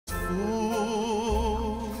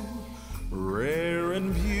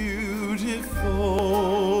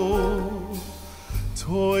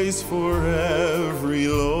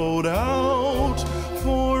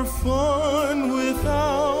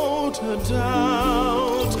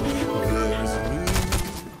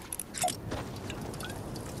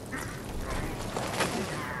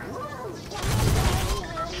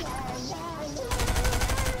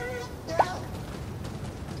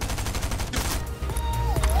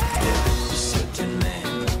There's a certain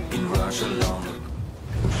man in Russia long ago.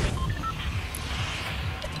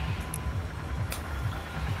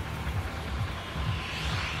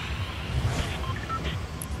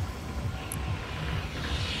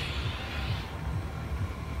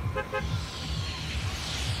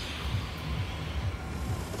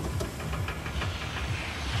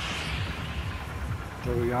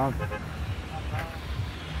 Where are we going?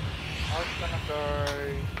 I was gonna go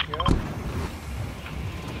here.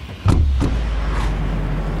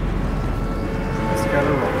 Let's go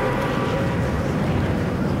to rock.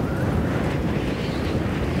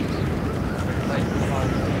 Like,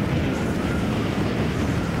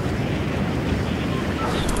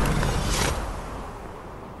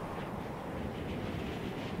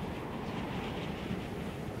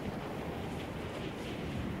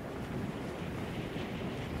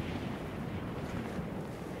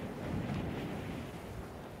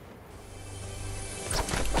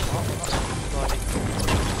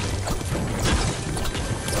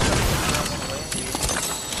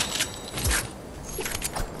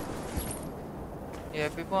 yeah,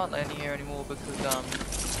 people aren't landing here anymore because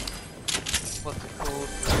what's it called?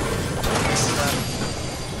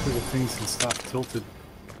 Because the things and stuff tilted.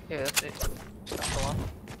 Yeah, that's it. That's the one.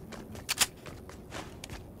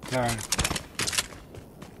 Darren.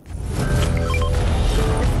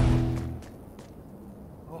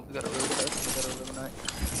 Oh, we got a real person, we got to eliminate.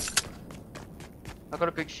 I got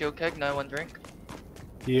a big shield keg, no one drink.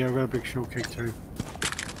 Yeah, I've got a big short kick too.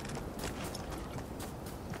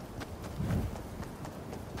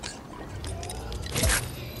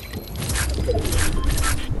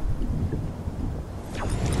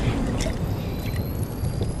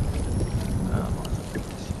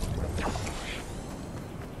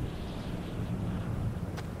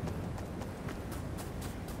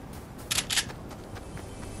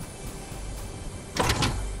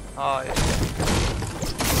 Oh, yeah.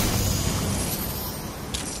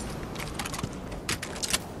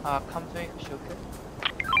 Come to me, shield keg.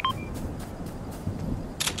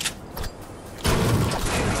 I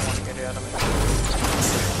don't want to get it out of me.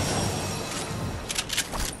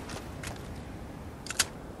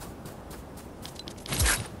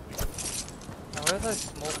 Now, where are those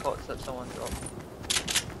small pots that someone dropped?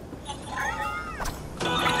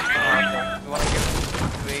 Oh, okay. You want to give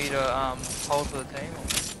me to hold for the team? Or?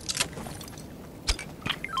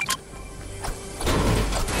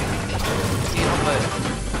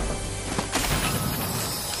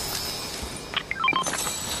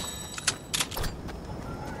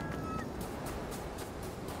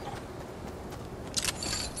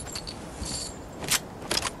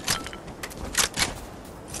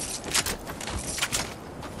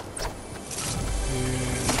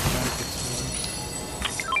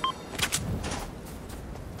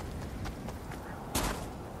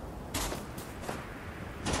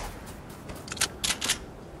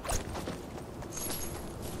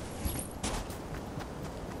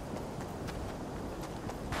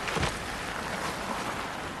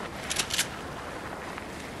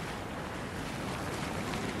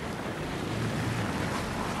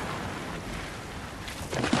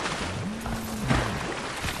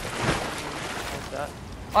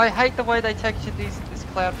 I hate the way they textured this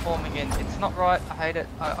cloud forming in. It's not right. I hate it.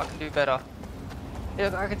 I can do better.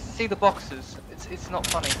 Yeah, I can see the boxes. It's not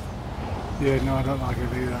funny. Yeah, no, I don't like it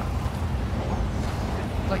either.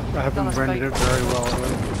 Like, I haven't rendered it very well.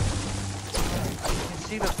 You can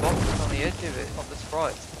see the boxes on the edge of it, of the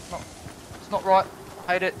sprite. It's not right.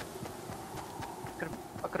 I hate it.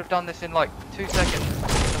 I could have done this in like 2 seconds. It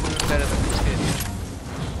would have been better than this did.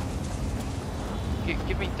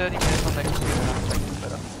 Give me 30 minutes on the computer and I'll make this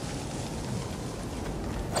better.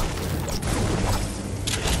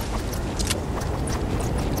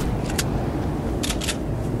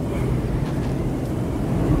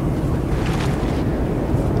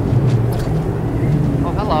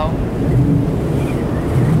 Oh, hello.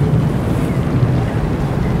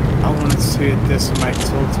 I want to see it decimate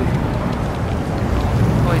tilted.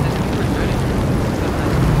 Oh, he just recruiting.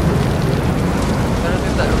 I don't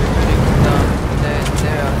think that recruiting is done.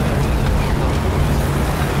 There. Oh,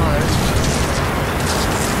 there it is.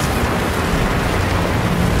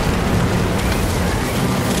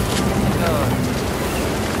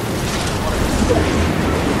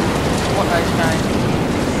 What age change?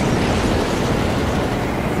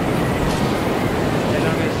 They're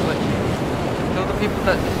gonna be a switch. Kill the people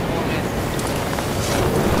that just spawned in.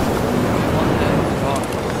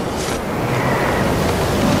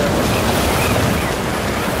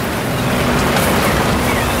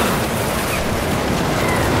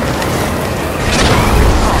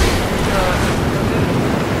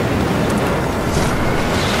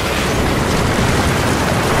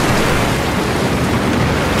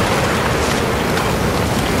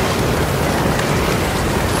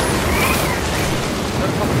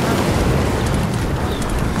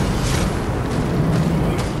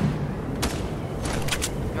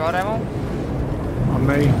 right ammo? On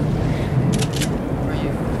me. Where are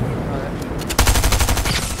you?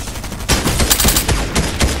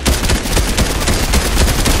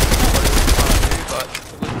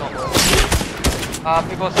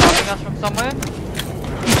 People are sniping us from somewhere.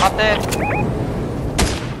 Up there.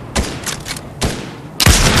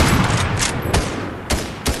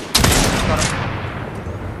 Got him.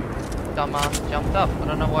 Dumbass jumped up. I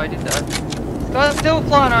don't know why he did that. This guy's still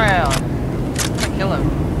flying around. I'm gonna kill him.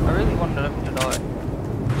 I really wanted him to die.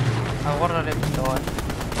 I wanted him to die.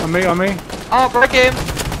 On me. Oh, break him!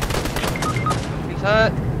 He's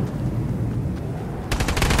hurt.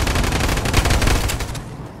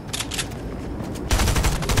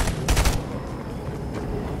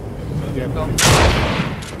 Yeah. Go.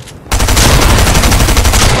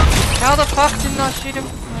 How the fuck didn't I shoot him?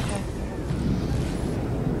 Okay.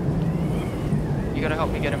 You gotta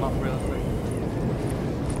help me get him up real quick.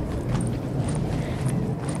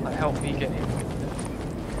 Like, help me get him.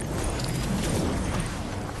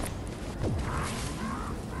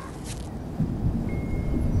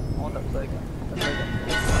 I want that play gun.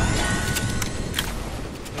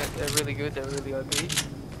 Yeah, they're really good, they're really OP.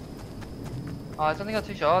 Oh, it's only got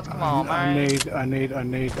 2 shots, come on, man. I need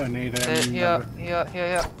Here.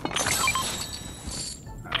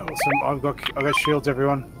 Awesome. I've got shields,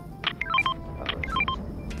 everyone.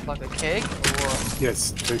 Like a keg or what?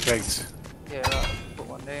 Yes, 2 kegs. Yeah, right. Put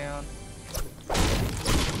one down. Put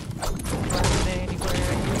it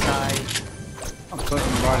anywhere you like. I'm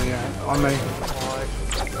putting them right here. On me.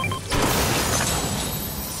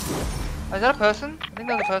 Oh, is that a person? I think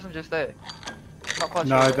there's a person just there. Not quite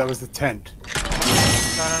No, sure. that was the tent.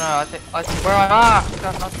 No, I think where I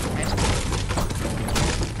that's not the tent.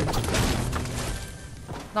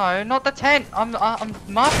 No, not the tent. I'm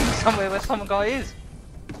marking somewhere where some guy is.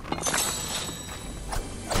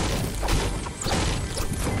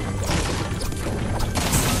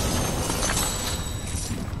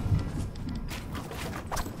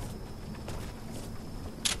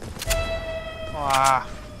 Ah.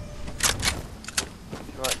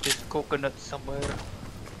 Right, there's coconut somewhere.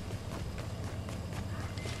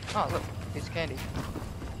 Oh look, it's candy.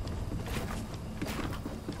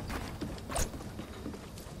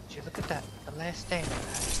 Would you look at that? The last stand.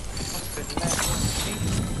 Must be the last one to see.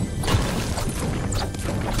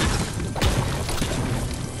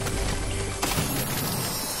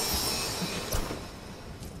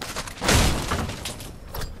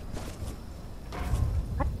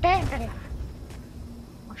 Abandoned.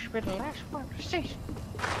 Must be the last one to see.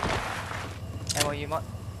 Emma, you might.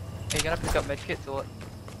 Are you gonna pick up medkits or what?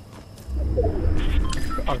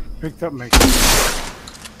 I picked up me.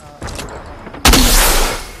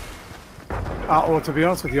 Well, to be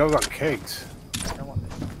honest with you, I've got kegs. I don't want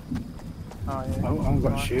this. Oh yeah. I haven't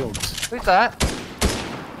got Right. shields. Who's that?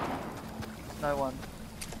 No one.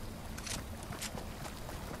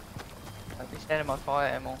 I'll be standing my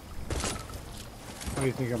fire ammo. Why do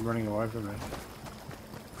you think I'm running away from it?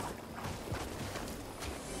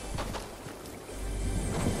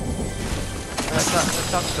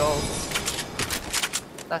 That's gold.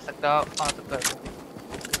 That's a dark. Oh, it's a purple.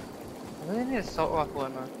 I really need a assault rifle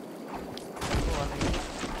ammo. That's all I need.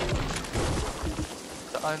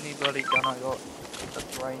 It's the only bloody gun I got.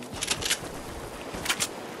 That's range.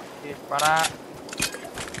 Here, brother.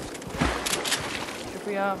 Should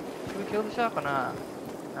we kill the shark or nah?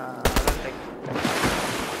 Nah, I don't think.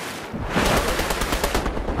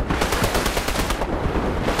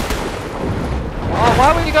 Oh,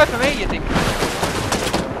 why would you go for me, you think?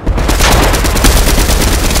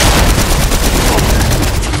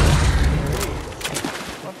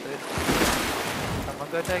 What's it? Someone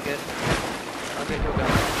go take it. I'll get your gun.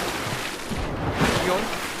 Yoink.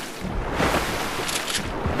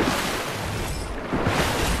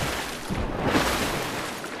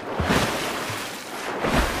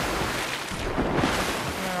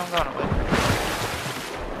 Yeah, I'm going away.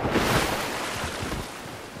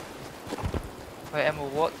 Wait, Emma,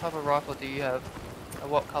 what type of rifle do you have?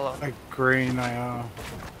 What colour? Like green,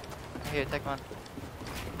 Here, take mine.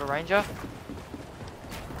 The Ranger?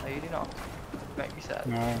 No, you do not. You make me sad.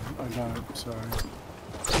 no, I don't, sorry.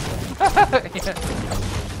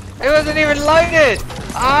 It wasn't even loaded!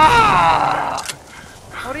 Ah!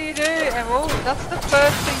 What do you do, Emil? That's the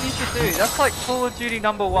first thing you should do. That's like Call of Duty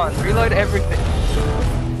 #1. Reload everything.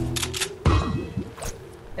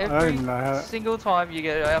 Every know how- single time you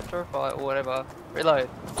get after a fight or whatever, reload.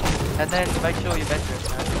 And then make sure you're veteran,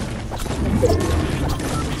 man.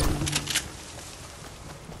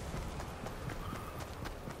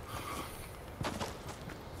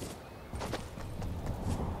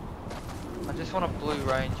 I just want a blue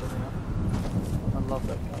Ranger now. A love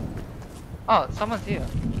that guy. Oh, someone's here.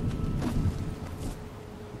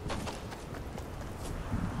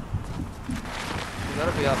 You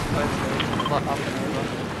gotta be up over there. It's like up and over.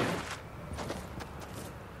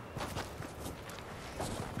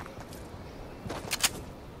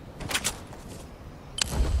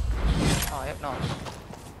 Oh, yep, nice.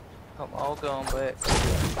 Come on, I'll go on back.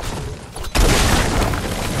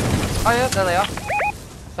 Oh, yeah, there they are.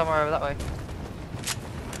 Somewhere over that way.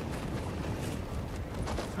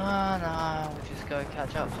 Ah, no, we'll just go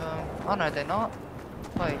catch up to them. Oh, no, they're not.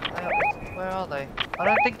 Wait, where are they? I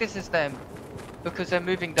don't think this is them. Because they're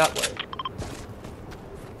moving that way.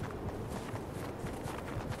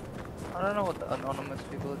 I don't know what the anonymous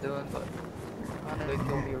people are doing, but I know they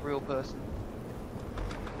killed me a real person.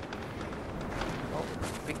 Oh,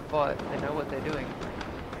 big fight. They know what they're doing.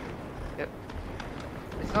 Yep.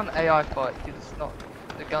 It's not an AI fight, because it's not.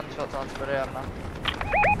 The gunshots aren't spread out enough.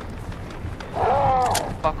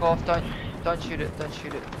 Fuck off! Don't shoot it! Don't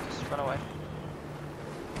shoot it! Just run away.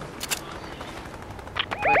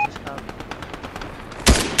 Where's this gun?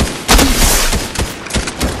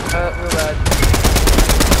 Real bad.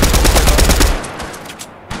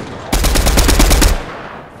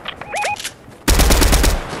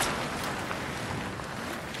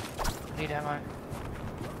 Need ammo.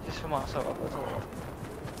 Just for myself, that's all.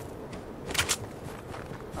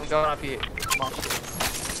 I'm going up here. Come on.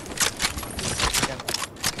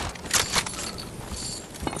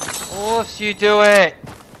 Of you do it!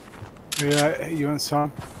 Yeah, you want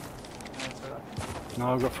some?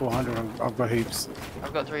 No, I've got 400. I've got heaps.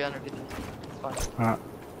 I've got 350. It's fine. Alright.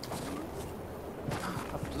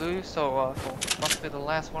 A blue assault rifle. Must be the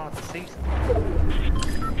last one of the season.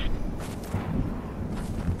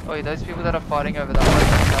 Oh yeah, those people that are fighting over that way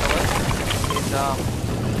is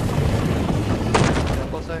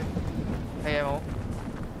also AML.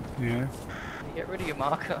 Yeah. Can you get rid of your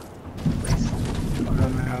marker, please? I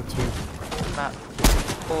don't know how to. Map.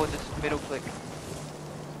 Or just middle click.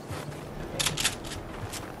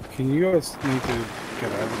 Can you guys need to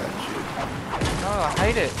get over that shit? No, I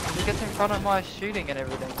hate it. It gets in front of my shooting and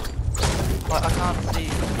everything. Like I can't see in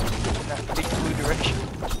that big blue direction.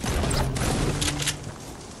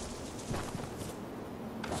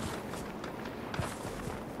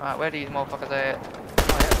 Alright, where are these motherfuckers at?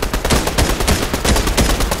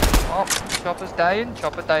 Oh, yeah. Chopper's down,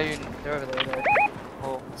 chopper down. They're over there, though.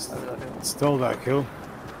 Oh, over that hill. Stole that kill.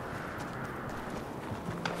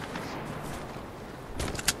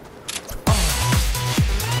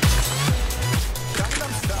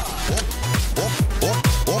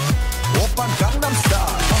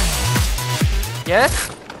 Yes?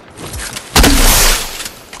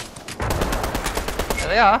 There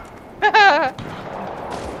they are.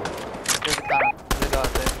 There's a gunner. There's a guy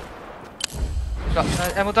up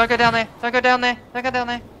there. Emil, don't go down there. Don't go down there. Don't go down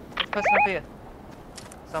there. There's a person up here.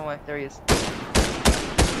 Somewhere. There he is.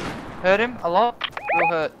 Hurt him a lot. Real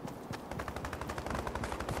hurt.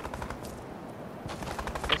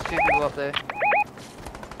 There's two people up there.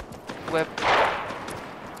 Web.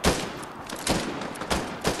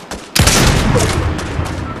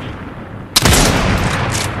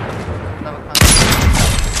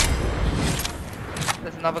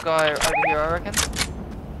 There's another guy over here, I reckon.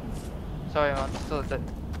 Sorry, man. I just thought that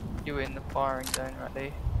you were in the firing zone right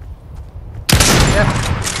there. Yep.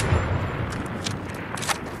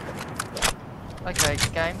 Okay,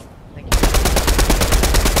 game. Thank you.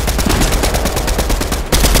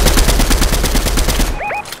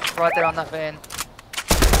 Right there on that van.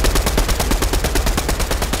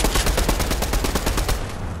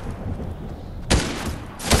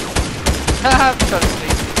 Haha, got his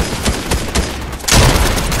feet.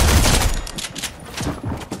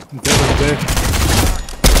 I'm dead.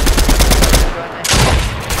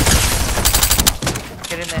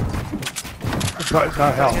 Get in there.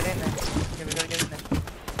 Can't help. Get in there. Yeah, we gotta get in there.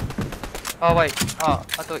 Oh wait. Oh,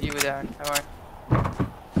 I thought you were Darren. Don't worry.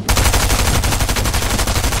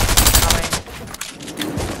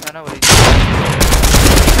 I know what he's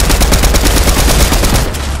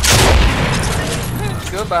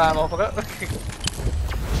doing. Goodbye, motherfucker.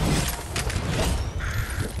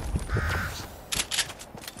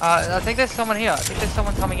 I think there's someone here. I think there's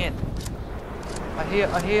someone coming in. I hear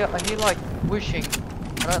like whooshing.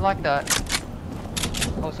 I don't like that.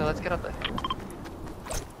 Oh, so let's get up there.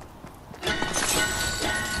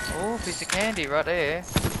 Oh, piece of candy right there.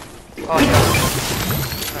 Oh yeah.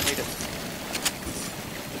 I need it.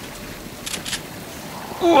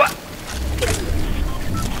 Ooh.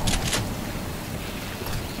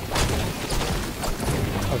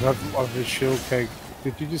 I've a shield keg.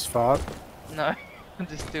 Did you just fart? No, I'm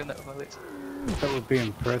just doing that with my lips. That would be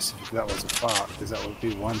impressive if that was a fart, because that would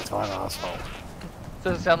be one tight asshole.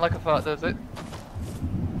 Does it sound like a fart, does it?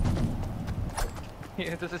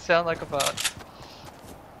 Yeah, does it sound like a fart?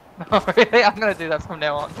 No, really? I'm gonna do that from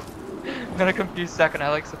now on. I'm gonna confuse Zach and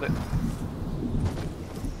Alex with it.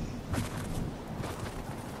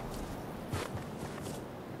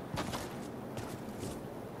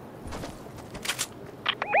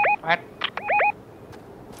 Right.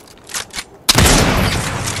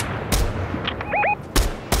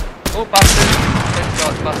 Oh, busted!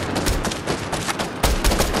 Headshot, busted.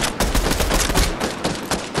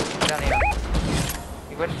 Down here.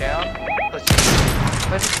 He went down.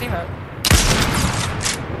 Where's his teammate?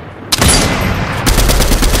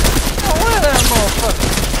 Oh, where that motherfucker?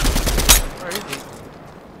 Where is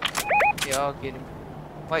he? Yeah, I'll get him.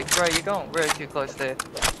 Wait, where are you going? We're too close there.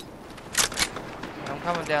 I'm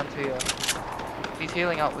coming down to you. He's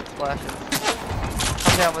healing up with splashes.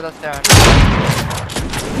 Come down with us, Darren.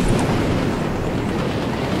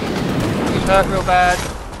 He's hurt real bad.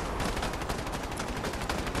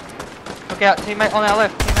 Look out, teammate on our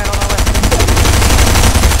left. Teammate on our left.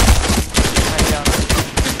 Teammate down.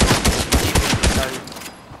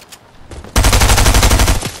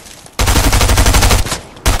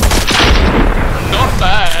 Not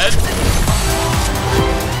bad.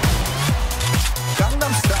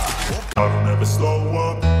 I don't ever slow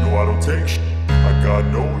up, no I don't take shit. I got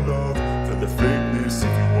no love for the fakeness.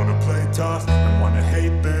 If you wanna play tough and wanna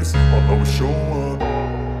hate this, I'll always show up.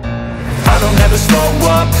 I don't ever slow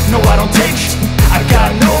up, no I don't take shit. I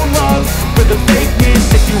got no love for the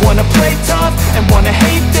fakeness. If you wanna play tough and wanna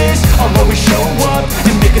hate this, I'll always show up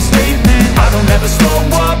and make a statement. I don't ever slow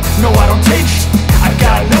up, no I don't take shit. I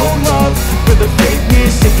got no love for the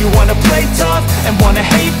fakeness. If you wanna play tough and wanna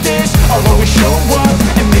hate this, I'll always show up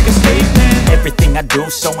and make a statement. Everything I do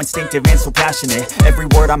so instinctive and so passionate. Every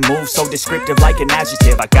word I move so descriptive like an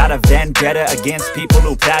adjective. I got a vendetta against people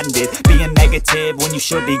who patented being negative when you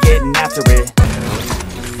should be getting after it.